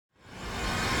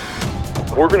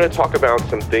We're going to talk about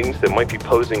some things that might be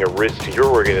posing a risk to your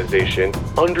organization,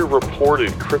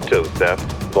 underreported crypto theft,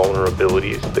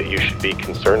 vulnerabilities that you should be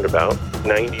concerned about,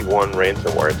 91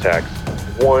 ransomware attacks,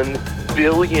 1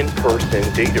 billion person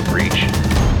data breach.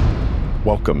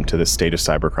 Welcome to the State of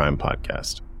Cybercrime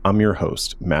podcast. I'm your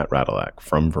host, Matt Radilak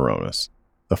from Varonis.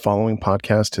 The following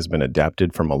podcast has been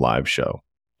adapted from a live show.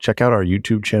 Check out our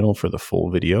YouTube channel for the full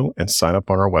video and sign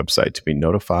up on our website to be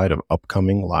notified of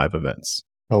upcoming live events.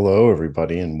 Hello,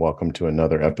 everybody, and welcome to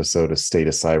another episode of State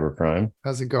of Cybercrime.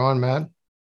 How's it going, Matt?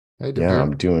 Hey, yeah,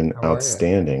 I'm doing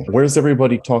outstanding. Where's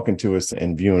everybody talking to us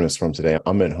and viewing us from today?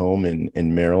 I'm at home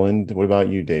in Maryland. What about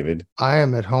you, David? I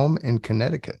am at home in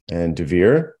Connecticut. And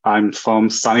Devere? I'm from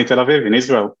sunny Tel Aviv in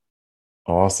Israel.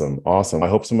 Awesome. I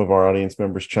hope some of our audience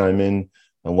members chime in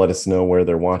and let us know where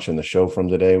they're watching the show from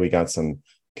today. We got some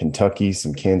Kentucky,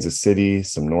 some Kansas City,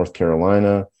 some North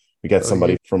Carolina. We got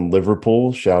somebody from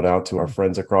Liverpool. Shout out to our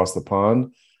friends across the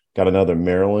pond. Got another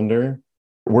Marylander.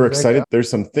 We're excited. There's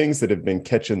some things that have been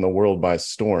catching the world by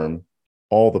storm,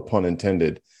 all the pun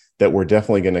intended, that we're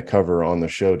definitely going to cover on the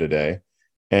show today.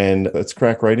 And let's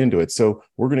crack right into it. So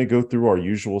we're going to go through our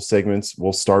usual segments.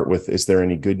 We'll start with, is there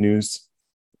any good news?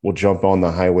 We'll jump on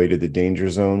the highway to the danger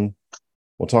zone.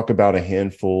 We'll talk about a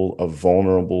handful of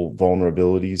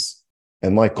vulnerabilities.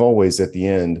 And like always, at the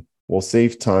end, we'll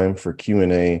save time for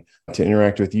Q&A to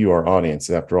interact with you, our audience.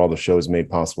 After all, the show is made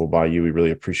possible by you. We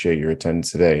really appreciate your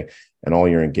attendance today and all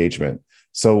your engagement.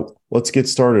 So let's get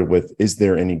started with, is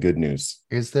there any good news?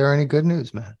 Is there any good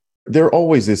news, man? There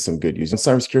always is some good news. In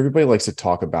cybersecurity, everybody likes to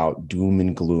talk about doom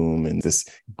and gloom and this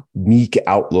meek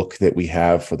outlook that we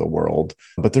have for the world.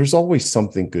 But there's always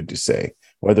something good to say.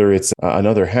 Whether it's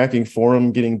another hacking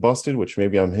forum getting busted, which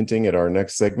maybe I'm hinting at our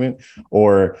next segment,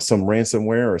 or some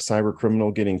ransomware or cyber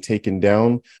criminal getting taken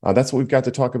down. That's what we've got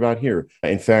to talk about here.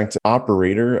 In fact,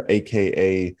 Operator,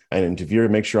 aka, and Devere,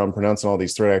 make sure I'm pronouncing all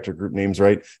these threat actor group names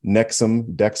right,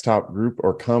 Nexum Desktop Group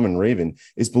or Common Raven,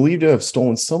 is believed to have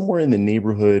stolen somewhere in the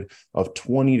neighborhood of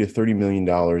 $20 to $30 million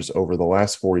over the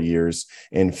last 4 years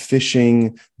in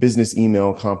phishing, business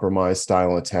email compromise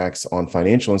style attacks on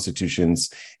financial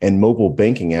institutions and mobile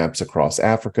banking apps across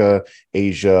Africa,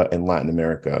 Asia, and Latin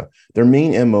America. Their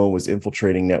main MO was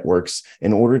infiltrating networks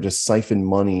in order to siphon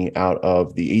money out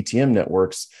of the ATM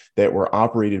networks that were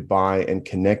operated by and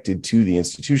connected to the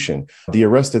institution. The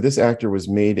arrest of this actor was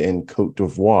made in Côte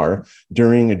d'Ivoire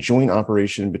during a joint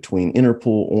operation between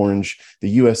Interpol Orange, the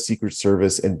U.S. Secret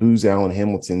Service, and Booz Allen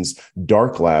Hamilton's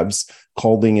Dark Labs,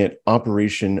 calling it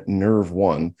Operation Nerve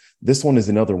One. This one is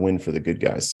another win for the good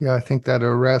guys. Yeah, I think that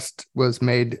arrest was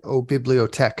made au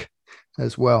bibliothèque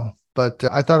as well. But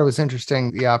I thought it was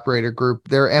interesting, the operator group,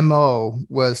 their MO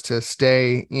was to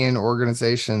stay in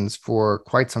organizations for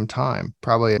quite some time,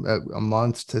 probably a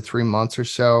month to 3 months or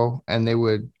so, and they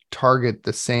would target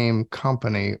the same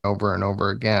company over and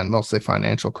over again, mostly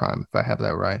financial crime, if I have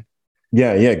that right.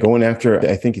 Yeah. Going after,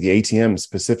 I think, the ATM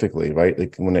specifically, right?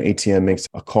 Like when an ATM makes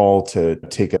a call to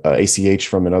take a ACH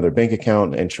from another bank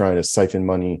account and try to siphon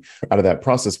money out of that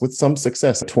process with some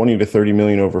success, 20 to 30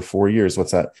 million over 4 years.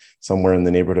 What's that? Somewhere in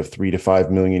the neighborhood of 3 to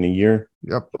 5 million a year.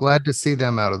 Yep. Glad to see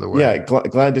them out of the way. Yeah.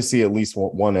 Glad to see at least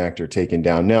one actor taken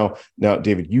down. Now,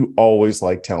 David, you always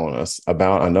like telling us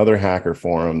about another hacker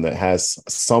forum that has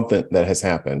something that has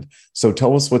happened. So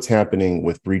tell us what's happening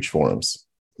with breach forums.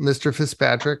 Mr.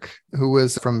 Fitzpatrick, who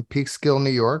was from Peekskill,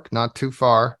 New York, not too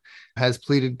far, has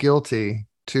pleaded guilty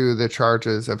to the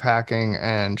charges of hacking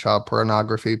and child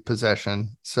pornography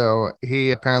possession. So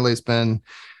he apparently has been,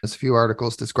 as a few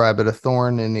articles describe it, a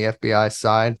thorn in the FBI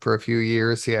side for a few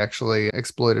years. He actually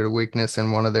exploited a weakness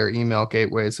in one of their email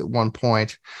gateways at one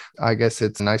point. I guess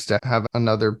it's nice to have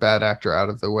another bad actor out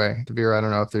of the way. Devere, I don't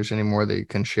know if there's any more that you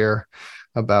can share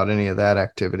about any of that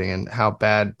activity and how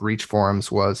bad breach forums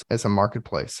was as a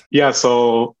marketplace. Yeah,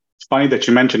 so it's funny that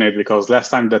you mentioned it, because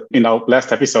last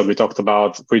episode, we talked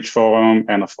about breach forum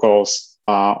and, of course,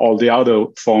 all the other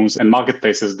forums and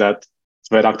marketplaces that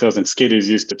threat actors and skillies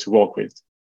used to work with.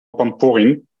 On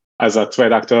Purim, as a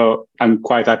threat actor, I'm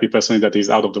quite happy personally that he's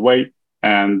out of the way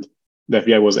and the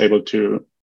FBI was able to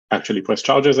actually press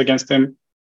charges against him.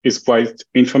 He's quite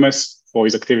infamous for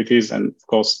his activities and, of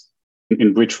course,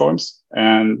 in breach forums.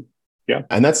 And yeah.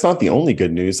 And that's not the only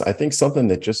good news. I think something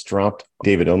that just dropped,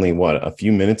 David, only a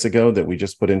few minutes ago that we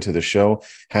just put into the show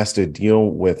has to deal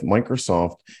with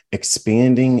Microsoft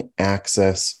expanding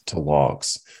access to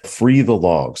logs. free the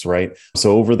logs, right?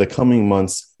 So over the coming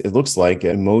months, it looks like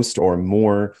most or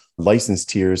more license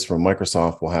tiers from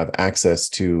Microsoft will have access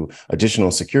to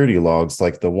additional security logs,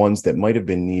 like the ones that might have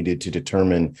been needed to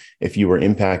determine if you were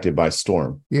impacted by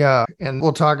Storm. Yeah, and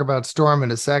we'll talk about Storm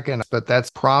in a second, but that's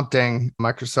prompting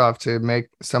Microsoft to make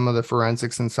some of the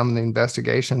forensics and some of the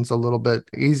investigations a little bit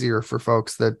easier for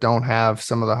folks that don't have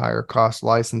some of the higher cost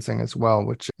licensing as well,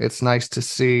 which it's nice to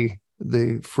see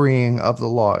the freeing of the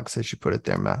logs, as you put it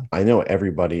there, Matt. I know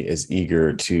everybody is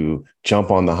eager to jump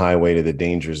on the highway to the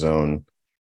danger zone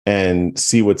and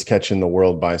see what's catching the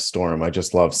world by storm. I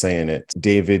just love saying it.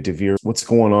 David DeVere, what's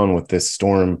going on with this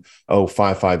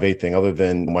Storm-0558 thing, other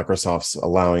than Microsoft's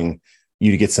allowing you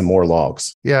to get some more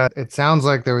logs? Yeah, it sounds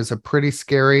like there was a pretty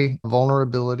scary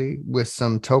vulnerability with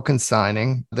some token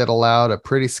signing that allowed a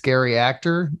pretty scary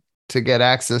actor to get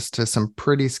access to some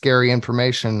pretty scary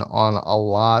information on a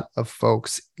lot of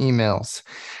folks' emails.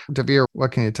 DeVere,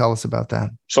 what can you tell us about that?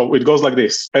 So it goes like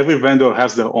this. Every vendor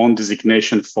has their own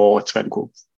designation for a threat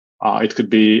group. It could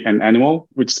be an animal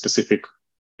with specific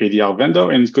ADR vendor,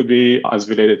 and it could be as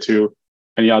related to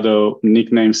any other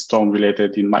nickname Storm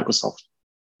related in Microsoft.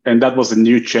 And that was a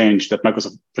new change that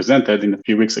Microsoft presented a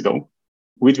few weeks ago.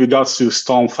 With regards to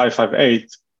Storm-0558,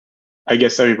 I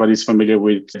guess everybody's familiar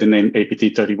with the name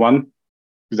APT31.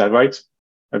 Is that right?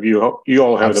 Have you all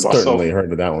heard about it? I've certainly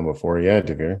heard of that one before. Yeah,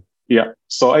 DeVere. Yeah.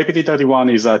 So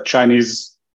APT31 is a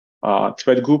Chinese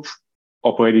threat group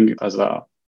operating as a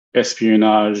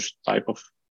espionage type of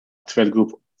threat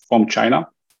group from China,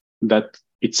 that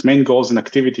its main goals and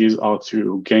activities are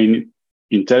to gain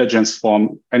intelligence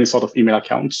from any sort of email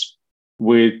accounts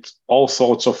with all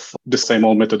sorts of the same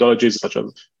old methodologies, such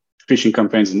as phishing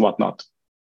campaigns and whatnot.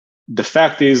 The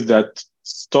fact is that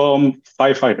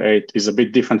Storm-0558 is a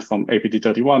bit different from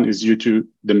APT31 is due to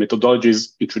the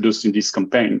methodologies introduced in this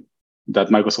campaign that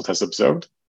Microsoft has observed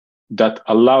that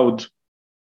allowed,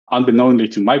 unbeknownstly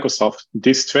to Microsoft,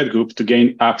 this threat group to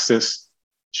gain access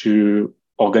to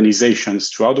organizations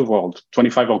throughout the world,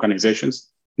 25 organizations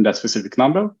in that specific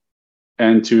number,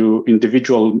 and to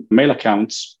individual mail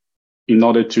accounts in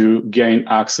order to gain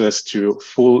access to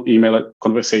full email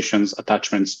conversations,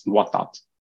 attachments, and whatnot.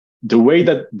 The way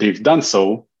that they've done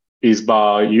so is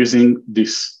by using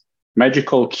this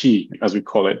magical key, as we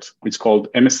call it. It's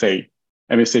called MSA.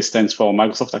 MSA stands for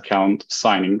Microsoft Account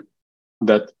Signing.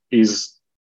 That is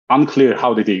unclear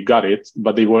how they got it,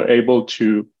 but they were able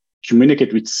to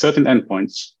communicate with certain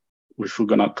endpoints, which we're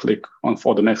going to click on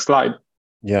for the next slide.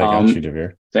 Yeah, I got you,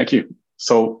 DeVere. Thank you.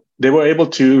 So they were able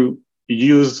to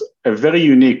use a very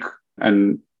unique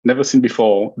and never seen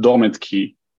before dormant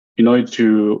key in order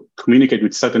to communicate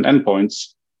with certain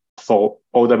endpoints for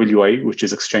OWA, which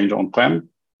is Exchange On-Prem,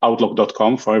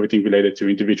 Outlook.com for everything related to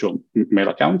individual mail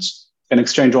accounts, and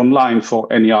Exchange Online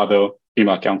for any other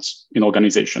email accounts in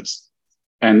organizations.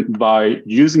 And by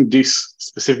using this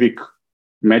specific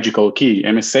magical key,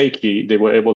 MSA key, they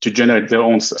were able to generate their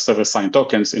own server-side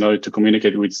tokens in order to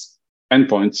communicate with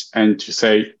endpoints and to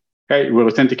say, hey, we're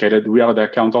authenticated, we are the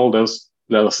account holders,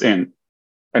 let us in.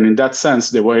 And in that sense,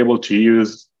 they were able to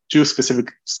use two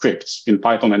specific scripts in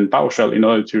Python and PowerShell in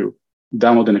order to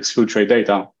download and exfiltrate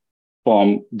data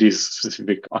from these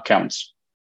specific accounts.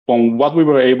 From what we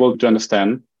were able to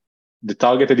understand, the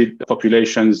targeted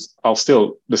populations are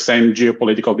still the same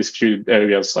geopolitical disputed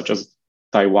areas such as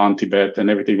Taiwan, Tibet, and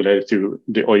everything related to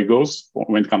the Uyghurs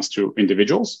when it comes to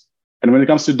individuals. And when it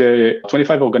comes to the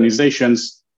 25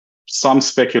 organizations, some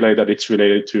speculate that it's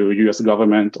related to US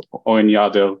government or any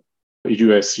other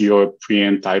US,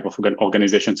 European type of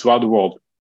organization throughout the world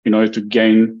in order to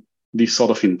gain this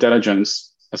sort of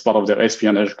intelligence as part of their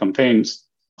espionage campaigns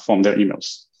from their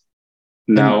emails.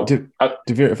 Now,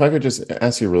 DeVere, if I could just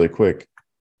ask you really quick.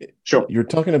 Sure. You're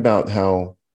talking about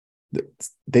how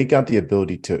they got the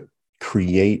ability to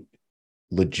create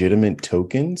legitimate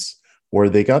tokens, or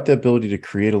they got the ability to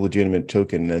create a legitimate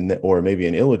token or maybe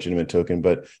an illegitimate token,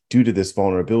 but due to this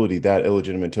vulnerability, that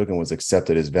illegitimate token was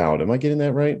accepted as valid. Am I getting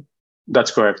that right?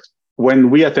 That's correct. When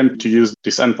we attempt to use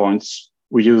these endpoints,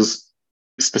 we use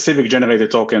specific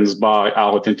generated tokens by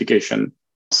our authentication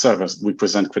servers. We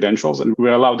present credentials and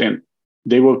we're allowed in.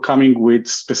 They were coming with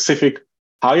specific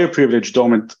higher privilege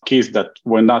dormant keys that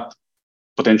were not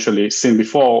potentially seen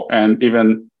before and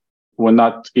even were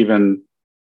not even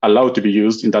allowed to be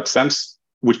used in that sense,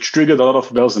 which triggered a lot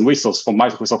of bells and whistles from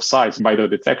Microsoft side by their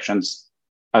detections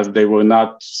as they were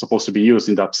not supposed to be used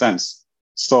in that sense.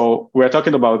 So we're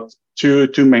talking about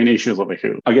two main issues over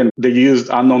here. Again, they used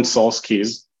unknown source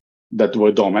keys that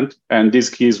were dormant, and these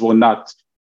keys were not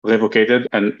revocated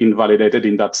and invalidated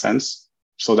in that sense.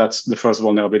 So that's the first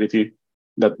vulnerability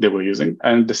that they were using.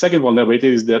 And the second vulnerability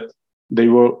is that they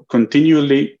were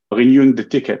continually renewing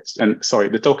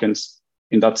the tokens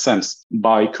in that sense.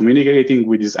 By communicating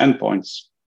with these endpoints,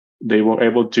 they were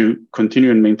able to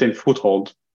continue and maintain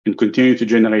foothold and continue to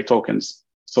generate tokens.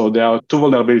 So there are two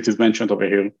vulnerabilities mentioned over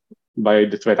here by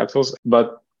the threat actors.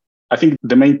 But I think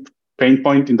the main pain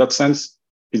point in that sense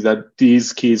is that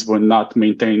these keys were not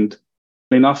maintained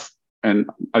enough. And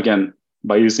again,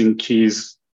 by using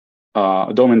keys,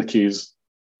 domain keys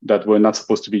that were not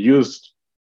supposed to be used,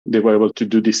 they were able to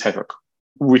do this havoc.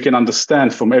 We can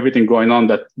understand from everything going on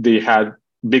that they had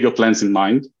bigger plans in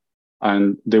mind,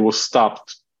 and they were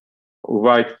stopped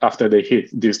right after they hit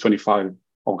these 25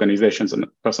 organizations and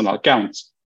personal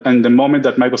accounts. And the moment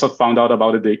that Microsoft found out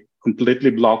about it, they completely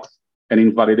blocked and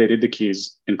invalidated the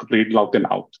keys and completely locked them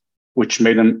out, which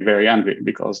made them very angry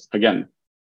because, again,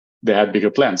 they had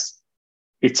bigger plans.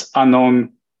 It's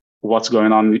unknown what's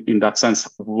going on in that sense.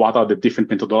 What are the different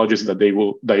methodologies that they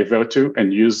will divert to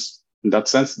and use in that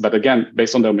sense? But again,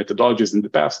 based on their methodologies in the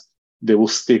past, they will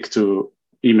stick to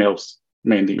emails,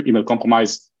 mainly email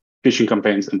compromise, phishing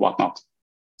campaigns, and whatnot.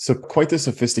 So quite the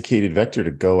sophisticated vector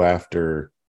to go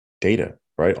after data,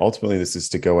 right? Ultimately, this is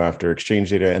to go after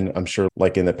exchange data. And I'm sure,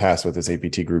 like in the past with this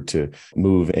APT group, to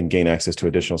move and gain access to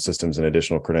additional systems and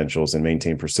additional credentials and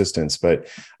maintain persistence. But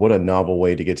what a novel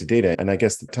way to get to data. And I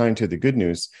guess the time to the good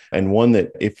news, and one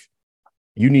that if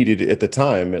you needed at the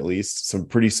time, at least, some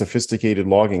pretty sophisticated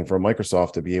logging from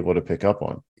Microsoft to be able to pick up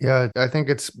on. Yeah, I think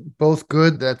it's both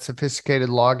good that sophisticated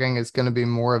logging is going to be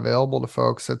more available to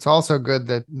folks. It's also good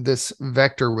that this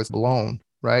vector was blown,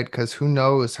 right? Because who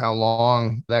knows how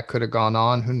long that could have gone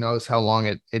on? Who knows how long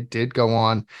it did go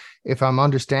on? If I'm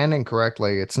understanding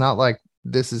correctly, it's not like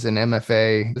this is an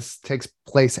MFA. This takes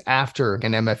place after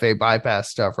an MFA bypass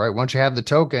stuff, right? Once you have the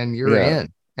token, you're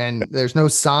in. And there's no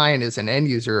sign as an end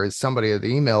user, as somebody of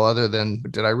the email, other than,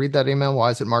 did I read that email?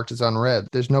 Why is it marked as unread?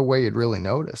 There's no way you'd really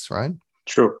notice, right?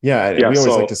 True. Yeah. We always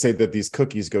like to say that these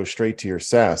cookies go straight to your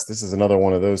SaaS. This is another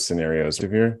one of those scenarios.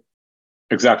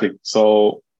 Exactly.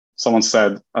 So someone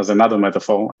said, as another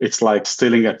metaphor, it's like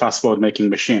stealing a password-making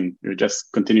machine. You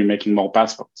just continue making more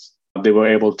passwords. They were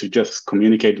able to just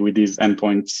communicate with these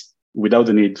endpoints without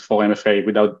the need for MFA,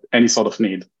 without any sort of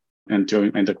need, and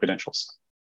to enter credentials.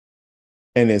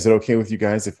 And is it okay with you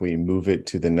guys if we move it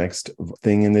to the next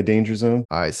thing in the danger zone?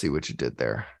 I see what you did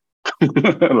there.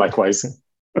 Likewise.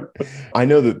 I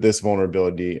know that this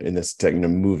vulnerability in this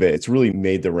move it's really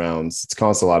made the rounds. It's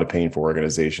caused a lot of pain for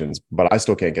organizations, but I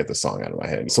still can't get the song out of my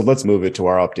head. So let's move it to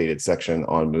our updated section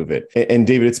on Move It. And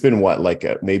David, it's been what,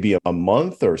 maybe a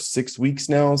month or 6 weeks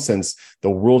now since the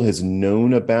world has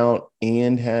known about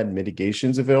and had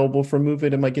mitigations available for Move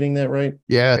It. Am I getting that right?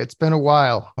 Yeah, it's been a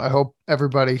while. I hope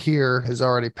everybody here has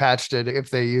already patched it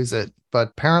if they use it, but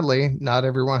apparently not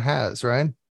everyone has, right?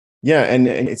 Yeah, and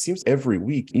it seems every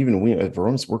week, even we at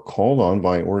Varonis, we're called on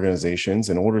by organizations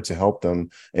in order to help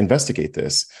them investigate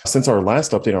this. Since our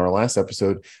last update, our last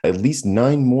episode, at least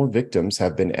 9 more victims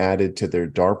have been added to their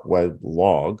dark web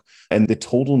log, and the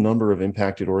total number of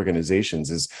impacted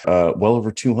organizations is well over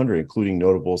 200, including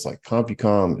notables like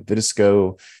CompuCom,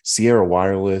 Vitisco, Sierra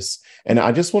Wireless. And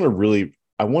I just want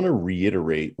to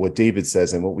reiterate what David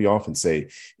says and what we often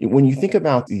say. When you think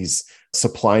about these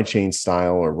supply chain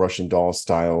style or Russian doll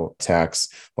style attacks,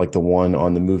 like the one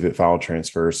on the Move It file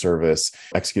transfer service,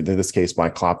 executed in this case by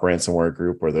Clop ransomware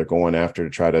group, where they're going after to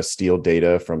try to steal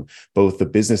data from both the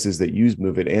businesses that use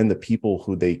Move It and the people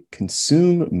who they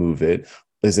consume Move It,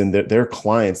 is in their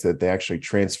clients that they actually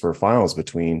transfer files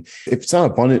between. If it's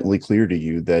not abundantly clear to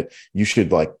you that you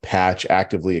should patch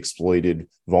actively exploited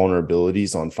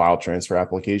vulnerabilities on file transfer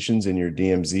applications in your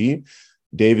DMZ,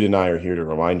 David and I are here to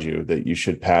remind you that you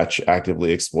should patch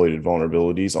actively exploited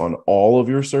vulnerabilities on all of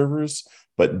your servers,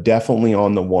 but definitely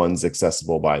on the ones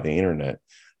accessible by the internet.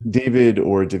 David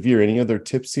or Devere, any other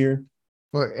tips here?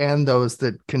 Well, and those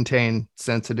that contain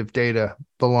sensitive data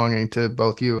belonging to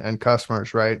both you and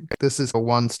customers, right? This is a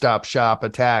one-stop shop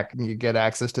attack. You get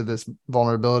access to this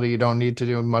vulnerability. You don't need to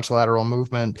do much lateral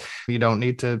movement. You don't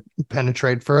need to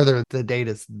penetrate further. The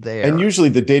data's there. And usually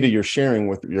the data you're sharing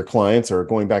with your clients are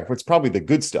going back. It's probably the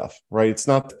good stuff, right? It's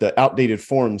not the outdated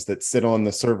forms that sit on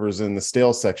the servers in the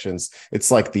stale sections.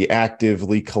 It's like the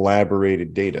actively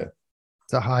collaborated data.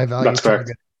 It's a high-value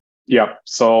target. Yeah.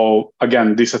 So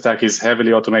again, this attack is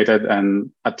heavily automated and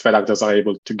threat actors are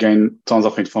able to gain tons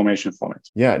of information from it.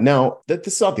 Yeah. Now,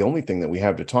 this is not the only thing that we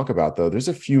have to talk about, though. There's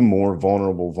a few more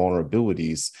vulnerable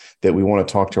vulnerabilities that we want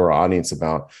to talk to our audience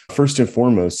about. First and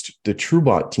foremost, the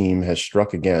TrueBot team has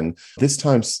struck again, this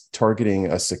time targeting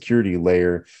a security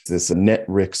layer. This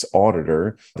NetRICS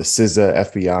auditor, the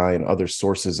CISA, FBI, and other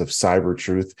sources of cyber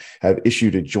truth have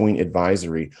issued a joint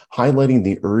advisory highlighting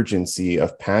the urgency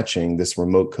of patching this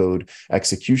remote code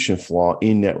execution flaw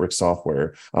in NetRICS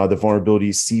software. The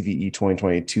vulnerability CVE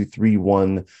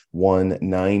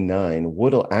 2022-31199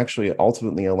 would actually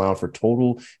ultimately allow for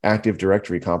total Active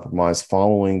Directory compromise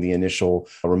following the initial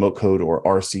remote code or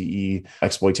RCE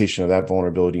exploitation of that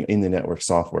vulnerability in the NetRICS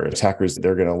software. Attackers,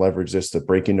 they're going to leverage this to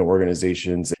break into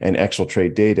organizations and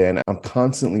exfiltrate data. And I'm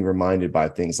constantly reminded by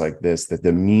things like this, that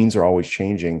the means are always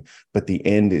changing, but the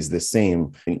end is the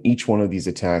same. In each one of these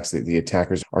attacks, the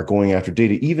attackers are going after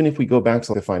data. Even if we go back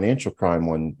to the financial crime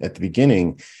one at the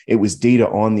beginning, it was data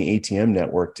on the ATM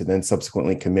network to then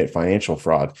subsequently commit financial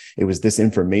fraud. It was this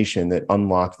information that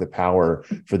unlocked the power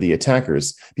for the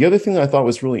attackers. The other thing that I thought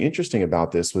was really interesting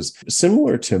about this was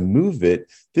similar to MoveIt.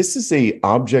 This is a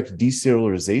object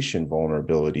deserialization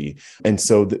vulnerability. And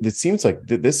so it seems like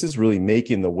this is really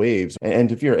making the waves.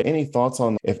 And if you have any thoughts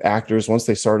on if actors, once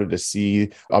they started to see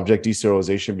object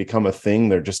deserialization become a thing,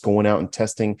 they're just going out and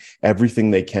testing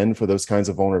everything they can for those kinds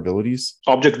of vulnerabilities?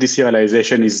 Object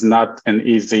deserialization is not an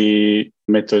easy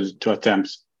method to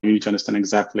attempt. You need to understand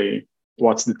exactly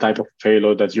what's the type of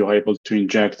payload that you're able to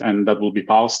inject and that will be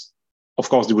parsed. Of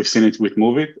course, we've seen it with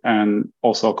MoveIt, and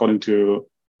also according to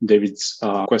David's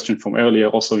question from earlier,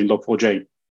 also in Log4j.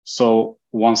 So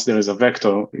once there is a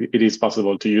vector, it is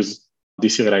possible to use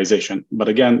deserialization. But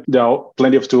again, there are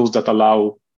plenty of tools that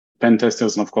allow pen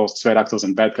testers and, of course, threat actors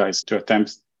and bad guys to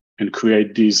attempt and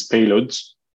create these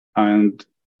payloads. And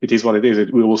it is what it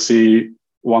is. We will see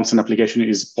once an application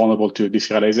is vulnerable to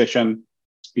deserialization,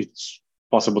 it's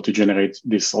possible to generate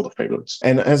these sort of payloads.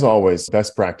 And as always,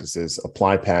 best practices,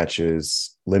 apply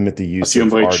patches, limit the use Assume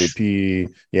of breach.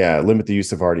 RDP. Yeah, limit the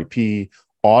use of RDP.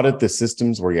 Audit the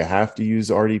systems where you have to use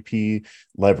RDP,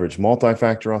 leverage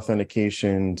multi-factor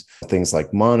authentication, things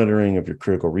like monitoring of your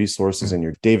critical resources.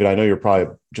 And David, I know you're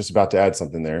probably just about to add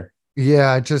something there.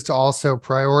 Yeah, just also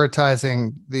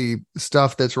prioritizing the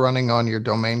stuff that's running on your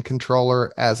domain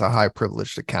controller as a high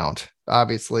privileged account.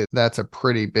 Obviously, that's a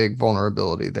pretty big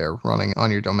vulnerability there, running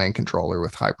on your domain controller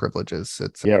with high privileges.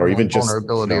 It's or even just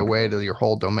vulnerability away to your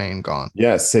whole domain gone.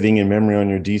 Yeah, sitting in memory on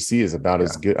your DC is about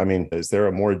as good. I mean, is there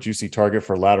a more juicy target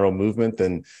for lateral movement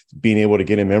than being able to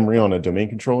get in memory on a domain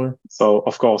controller? So,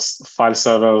 of course, file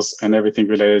servers and everything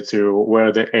related to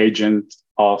where the agent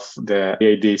of the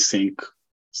AD sync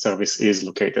service is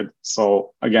located.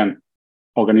 So again,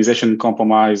 organization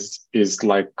compromise is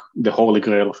like the holy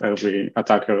grail of every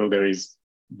attacker there is.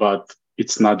 But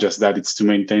it's not just that, it's to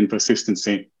maintain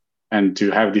persistency and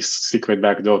to have this secret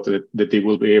backdoor that they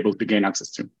will be able to gain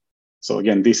access to. So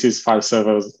again, this is file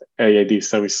servers, AAD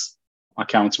service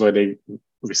accounts where they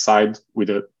reside with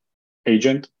the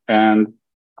agent, and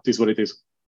this is what it is.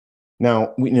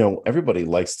 Now, everybody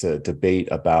likes to debate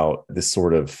about this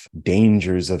sort of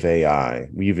dangers of AI.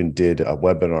 We even did a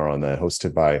webinar on that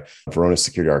hosted by Varonis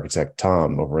security architect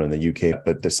Tom over in the UK.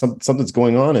 But there's something's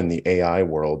going on in the AI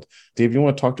world. Dave, you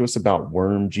want to talk to us about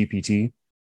Worm GPT?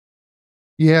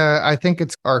 Yeah, I think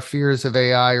it's our fears of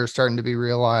AI are starting to be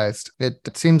realized.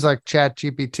 It seems like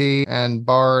ChatGPT and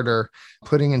Bard are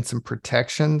putting in some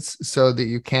protections so that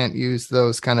you can't use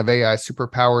those kind of AI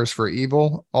superpowers for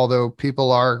evil, although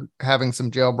people are having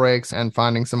some jailbreaks and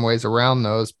finding some ways around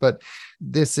those. But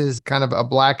this is kind of a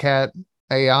black hat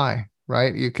AI,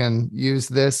 right? You can use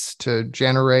this to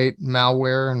generate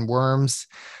malware and worms,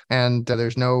 and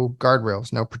there's no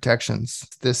guardrails, no protections.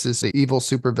 This is the evil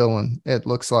supervillain, it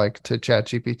looks like, to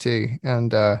ChatGPT.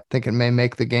 And I think it may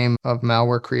make the game of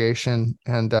malware creation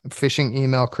and phishing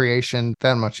email creation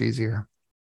that much easier.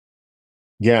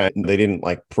 Yeah, they didn't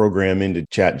program into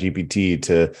ChatGPT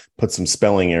to put some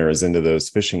spelling errors into those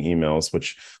phishing emails,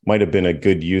 which might have been a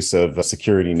good use of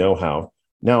security know-how.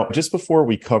 Now, just before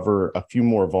we cover a few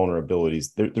more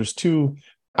vulnerabilities, there's two,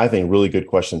 I think, really good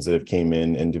questions that have came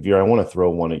in. And Devere, I want to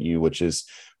throw one at you, which is,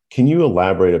 can you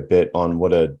elaborate a bit on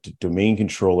what a domain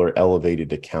controller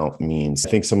elevated account means? I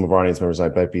think some of our audience members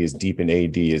might be as deep in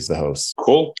AD as the host.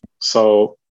 Cool.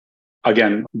 So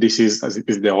again, this is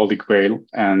the holy grail.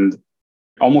 And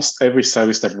almost every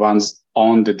service that runs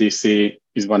on the DC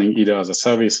is running either as a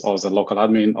service or as a local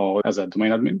admin or as a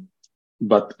domain admin.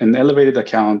 But an elevated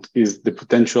account is the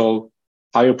potential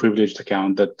higher privileged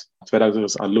account that threat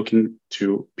actors are looking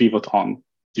to pivot on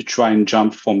to try and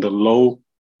jump from the low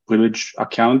privilege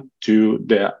account to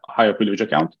the higher privilege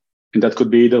account. And that could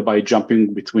be either by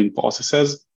jumping between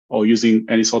processes or using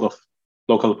any sort of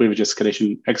local privilege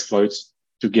escalation exploits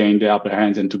to gain the upper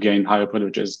hand and to gain higher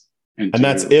privileges. And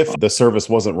that's if the service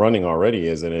wasn't running already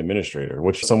as an administrator,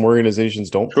 which some organizations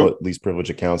don't put these privilege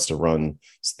accounts to run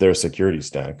their security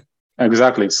stack.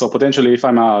 Exactly. So potentially, if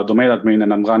I'm a domain admin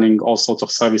and I'm running all sorts of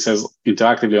services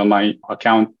interactively on my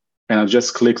account, and I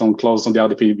just click on close on the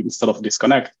RDP instead of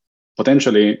disconnect,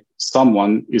 potentially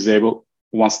someone is able,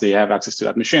 once they have access to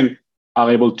that machine, are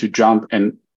able to jump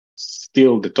and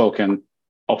steal the token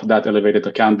of that elevated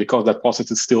account because that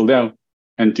process is still there,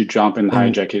 and to jump and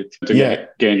hijack it to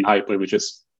gain high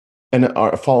privileges. And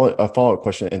a follow-up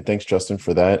question, and thanks, Justin,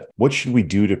 for that. What should we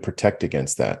do to protect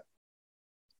against that?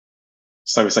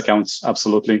 Service accounts,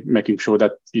 absolutely. Making sure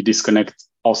that you disconnect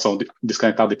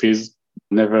RDPs,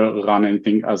 never run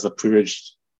anything as a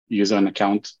privileged user and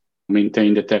account,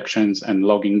 maintain detections and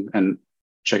logging and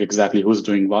check exactly who's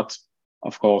doing what.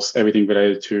 Of course, everything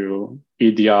related to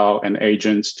EDR and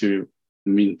agents to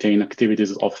maintain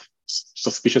activities of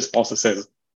suspicious processes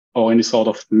or any sort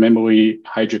of memory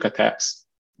hijack attacks,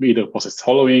 either process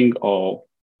following or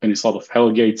any sort of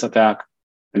Hellgates attack.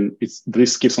 And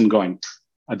this keeps on going.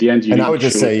 At the end, I would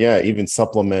just say, even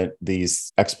supplement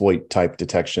these exploit type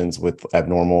detections with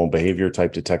abnormal behavior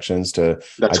type detections to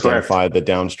identify the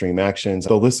downstream actions.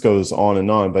 The list goes on and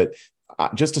on. But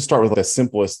just to start with the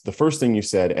simplest, the first thing you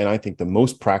said, and I think the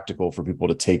most practical for people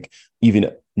to take even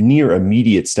near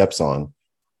immediate steps on,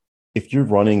 if you're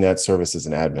running that service as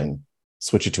an admin,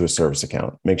 switch it to a service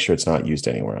account. Make sure it's not used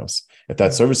anywhere else. If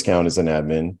that service account is an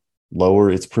admin,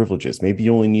 lower its privileges. Maybe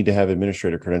you only need to have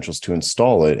administrator credentials to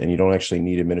install it, and you don't actually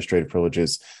need administrative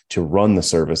privileges to run the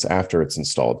service after it's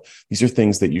installed. These are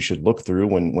things that you should look through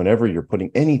whenever you're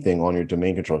putting anything on your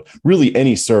domain controller, really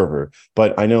any server.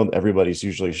 But I know everybody's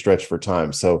usually stretched for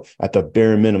time. So at the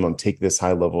bare minimum, take this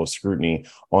high level of scrutiny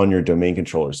on your domain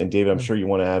controllers. And David, I'm sure you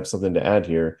want to have something to add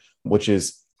here, which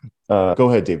is, go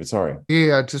ahead, David. Sorry.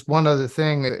 Yeah, just one other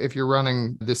thing. If you're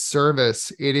running this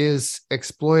service, it is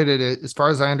exploited. As far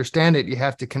as I understand it, you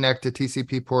have to connect to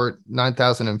TCP port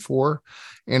 9004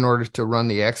 in order to run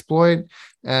the exploit,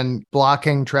 and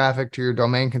blocking traffic to your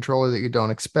domain controller that you don't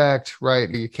expect, right?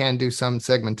 You can do some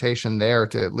segmentation there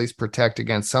to at least protect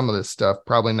against some of this stuff.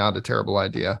 Probably not a terrible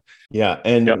idea. Yeah.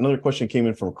 And another question came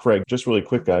in from Craig, just really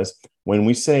quick, guys. When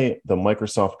we say the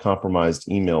Microsoft compromised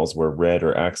emails were read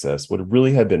or accessed, would it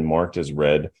really have been marked as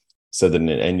read so that an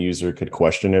end user could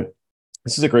question it?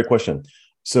 This is a great question.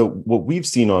 So what we've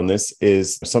seen on this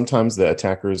is sometimes the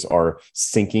attackers are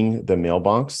syncing the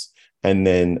mailbox and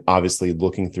then obviously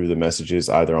looking through the messages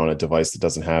either on a device that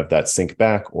doesn't have that sync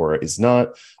back or is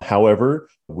not. However,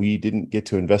 we didn't get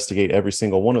to investigate every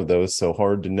single one of those, so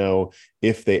hard to know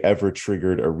if they ever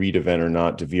triggered a read event or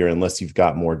not, Devere, unless you've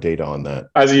got more data on that.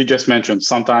 As you just mentioned,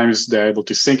 sometimes they're able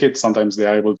to sync it, sometimes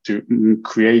they're able to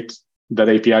create that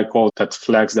API call that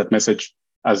flags that message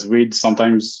as read.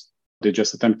 Sometimes they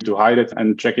just attempt to hide it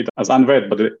and check it as unread,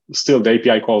 but still the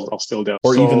API calls are still there.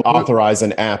 Or even authorize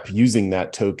an app using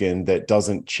that token that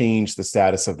doesn't change the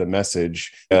status of the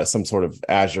message, some sort of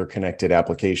Azure connected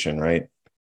application, right?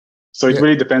 So it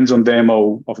really depends on the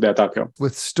MO of the attacker.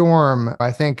 With Storm,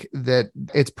 I think that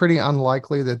it's pretty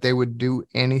unlikely that they would do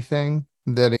anything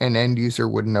that an end user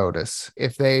would notice.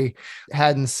 If they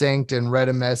hadn't synced and read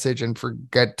a message and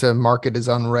forget to mark it as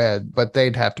unread, but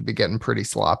they'd have to be getting pretty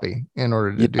sloppy in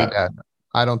order to do that.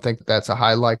 I don't think that's a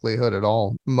high likelihood at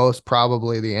all. Most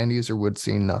probably the end user would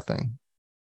see nothing.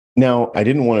 Now, I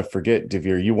didn't want to forget,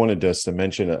 Devere, you wanted us to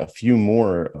mention a few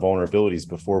more vulnerabilities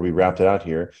before we wrapped it out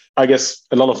here. I guess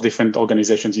a lot of different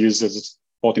organizations use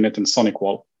Fortinet and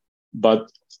SonicWall, but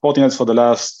Fortinet for the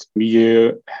last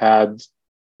year had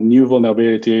new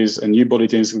vulnerabilities and new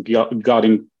bulletins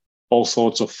regarding all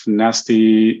sorts of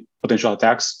nasty potential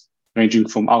attacks, ranging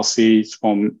from RC,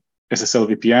 from SSL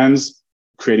VPNs,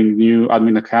 creating new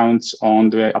admin accounts on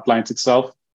the appliance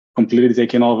itself, completely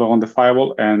taking over on the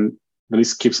firewall, and the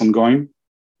list keeps on going.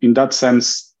 In that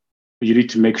sense, you need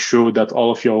to make sure that all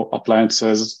of your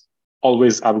appliances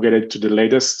always upgraded to the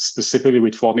latest, specifically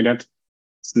with Fortinet.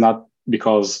 It's not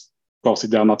because, of course,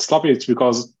 they are not sloppy, it's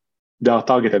because they are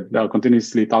targeted. They are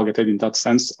continuously targeted in that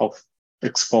sense of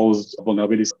exposed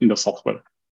vulnerabilities in the software.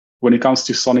 When it comes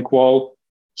to SonicWall,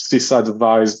 CISA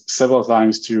advised several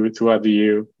times to add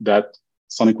you that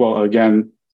SonicWall,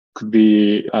 again, could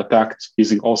be attacked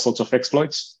using all sorts of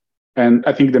exploits. And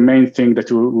I think the main thing that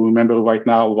you remember right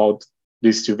now about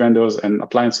these two vendors and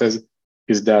appliances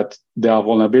is that there are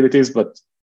vulnerabilities, but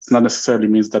it's not necessarily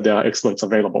means that there are exploits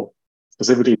available.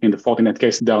 Specifically in the Fortinet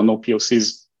case, there are no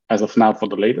POCs as of now for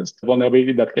the latest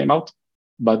vulnerability that came out.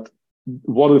 But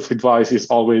word of advice is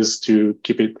always to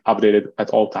keep it updated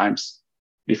at all times.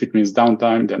 If it means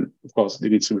downtime, then of course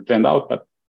it needs to be planned out, but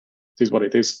it is what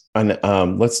it is. And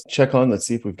let's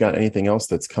see if we've got anything else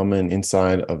that's coming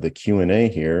inside of the Q&A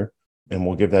here. And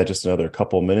we'll give that just another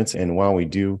couple of minutes. And while we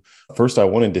do, first, I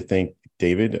wanted to thank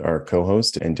David, our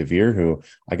co-host, and Devere, who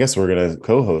I guess we're going to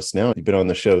co-host now. You've been on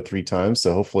the show 3 times,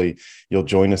 so hopefully you'll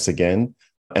join us again.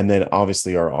 And then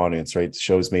obviously our audience, right? The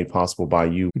show is made possible by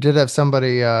you. We did have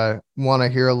somebody want to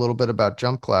hear a little bit about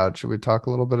Jump Cloud. Should we talk a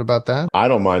little bit about that? I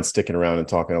don't mind sticking around and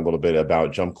talking a little bit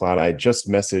about Jump Cloud. I just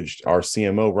messaged our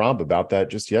CMO, Rob, about that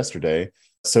just yesterday.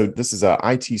 So this is a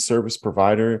IT service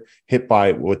provider hit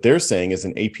by what they're saying is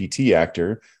an APT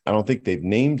actor. I don't think they've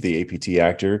named the APT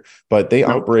actor, but they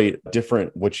operate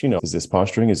different, which, is this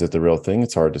posturing? Is it the real thing?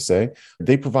 It's hard to say.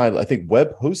 They provide, I think,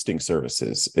 web hosting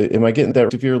services. Am I getting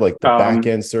that, if you're like the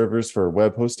back-end servers for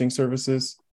web hosting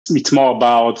services? It's more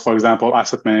about, for example,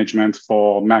 asset management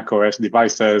for Mac OS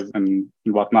devices and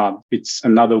whatnot. It's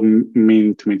another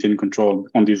mean to maintain control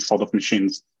on these sort of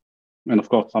machines. And of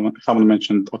course, someone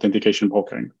mentioned authentication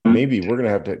brokering. Maybe we're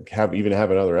going to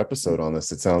have another episode on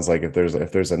this. It sounds like if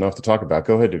there's enough to talk about.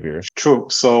 Go ahead, Devere. True.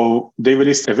 So they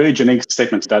released a very generic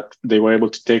statement that they were able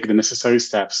to take the necessary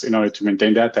steps in order to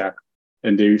maintain the attack.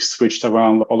 And they switched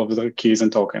around all of the keys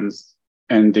and tokens,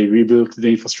 and they rebuilt the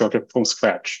infrastructure from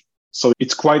scratch. So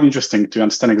it's quite interesting to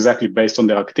understand exactly based on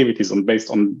their activities and based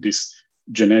on this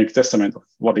generic testament of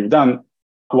what they've done,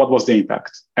 what was the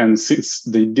impact. And since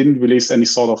they didn't release any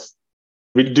sort of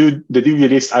they did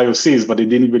release IOCs, but they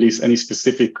didn't release any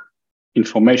specific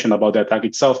information about the attack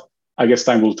itself. I guess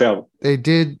time will tell. They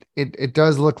did. It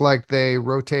does look like they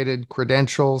rotated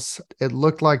credentials. It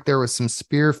looked like there was some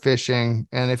spear phishing.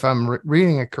 And if I'm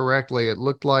reading it correctly, it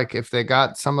looked like if they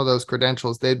got some of those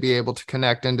credentials, they'd be able to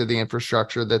connect into the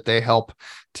infrastructure that they help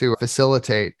to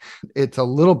facilitate. It's a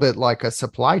little bit like a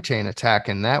supply chain attack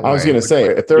in that way. I was going to say,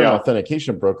 if they're an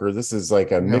authentication broker, this is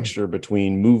like a mixture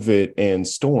between MoveIt and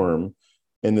Storm,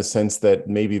 in the sense that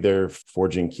maybe they're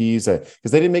forging keys,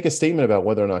 because they didn't make a statement about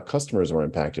whether or not customers were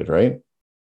impacted, right?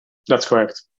 That's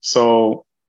correct. So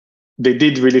they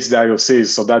did release the IOCs,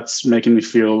 so that's making me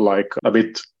feel like a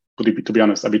bit, to be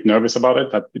honest, a bit nervous about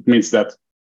it. That it means that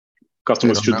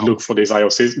customers should look for these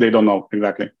IOCs. They don't know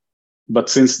exactly. But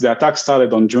since the attack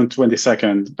started on June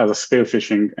 22nd as a spear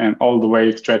phishing and all the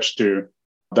way stretched to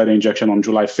data injection on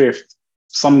July 5th,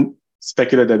 some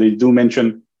speculate that they do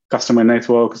mention customer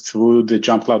network through the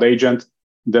Jump Cloud agent.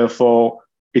 Therefore,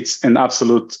 it's an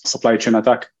absolute supply chain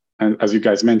attack, and as you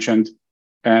guys mentioned,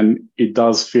 and it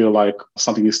does feel like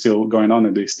something is still going on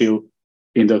and they're still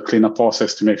in the cleanup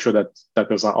process to make sure that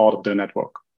those are out of the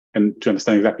network and to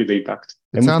understand exactly the impact.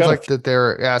 It sounds like that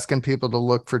they're asking people to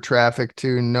look for traffic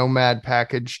to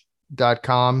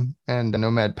nomadpackage.com and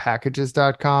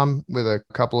nomadpackages.com with a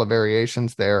couple of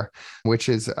variations there, which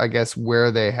is, I guess,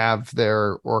 where they have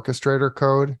their orchestrator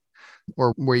code,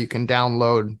 or where you can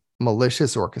download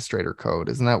malicious orchestrator code.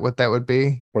 Isn't that what that would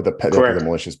be? Or the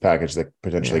malicious package that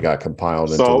potentially got compiled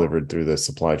and delivered through the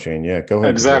supply chain. Yeah, go ahead.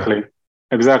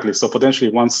 Exactly. So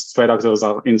potentially once threat actors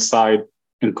are inside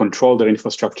and control their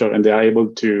infrastructure and they are able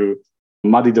to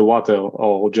muddy the water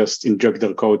or just inject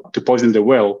their code to poison the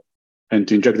well and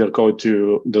to inject their code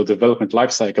to the development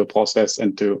lifecycle process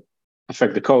and to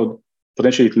affect the code,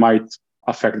 potentially it might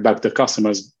affect back the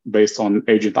customers based on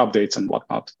agent updates and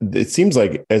whatnot. It seems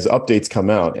like as updates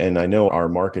come out, and I know our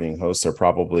marketing hosts are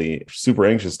probably super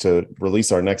anxious to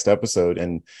release our next episode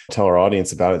and tell our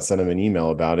audience about it, send them an email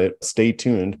about it. Stay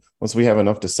tuned. Once we have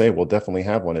enough to say, we'll definitely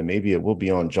have one, and maybe it will be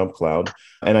on Jump Cloud.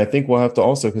 And I think we'll have to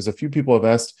also, because a few people have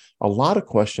asked a lot of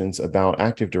questions about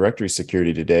Active Directory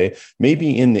security today.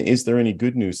 Maybe in the Is There Any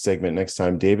Good News segment next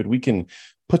time, David, we can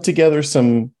put together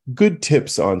some good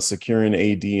tips on securing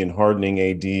AD and hardening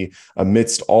AD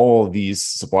amidst all of these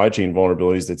supply chain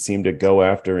vulnerabilities that seem to go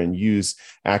after and use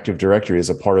Active Directory as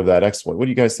a part of that exploit. What do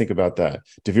you guys think about that?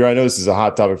 Devere, I know this is a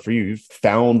hot topic for you. You've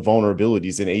found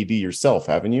vulnerabilities in AD yourself,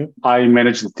 haven't you? I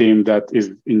manage the team that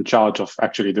is in charge of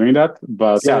actually doing that.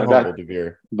 But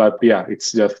Devere. But yeah,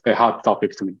 it's just a hot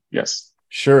topic to me. Yes.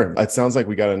 Sure. It sounds like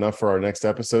we got enough for our next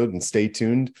episode, and stay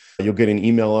tuned. You'll get an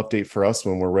email update for us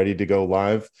when we're ready to go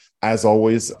live. As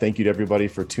always, thank you to everybody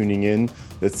for tuning in.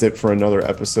 That's it for another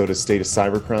episode of State of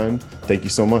Cybercrime. Thank you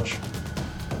so much.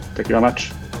 Thank you very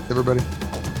much. Everybody.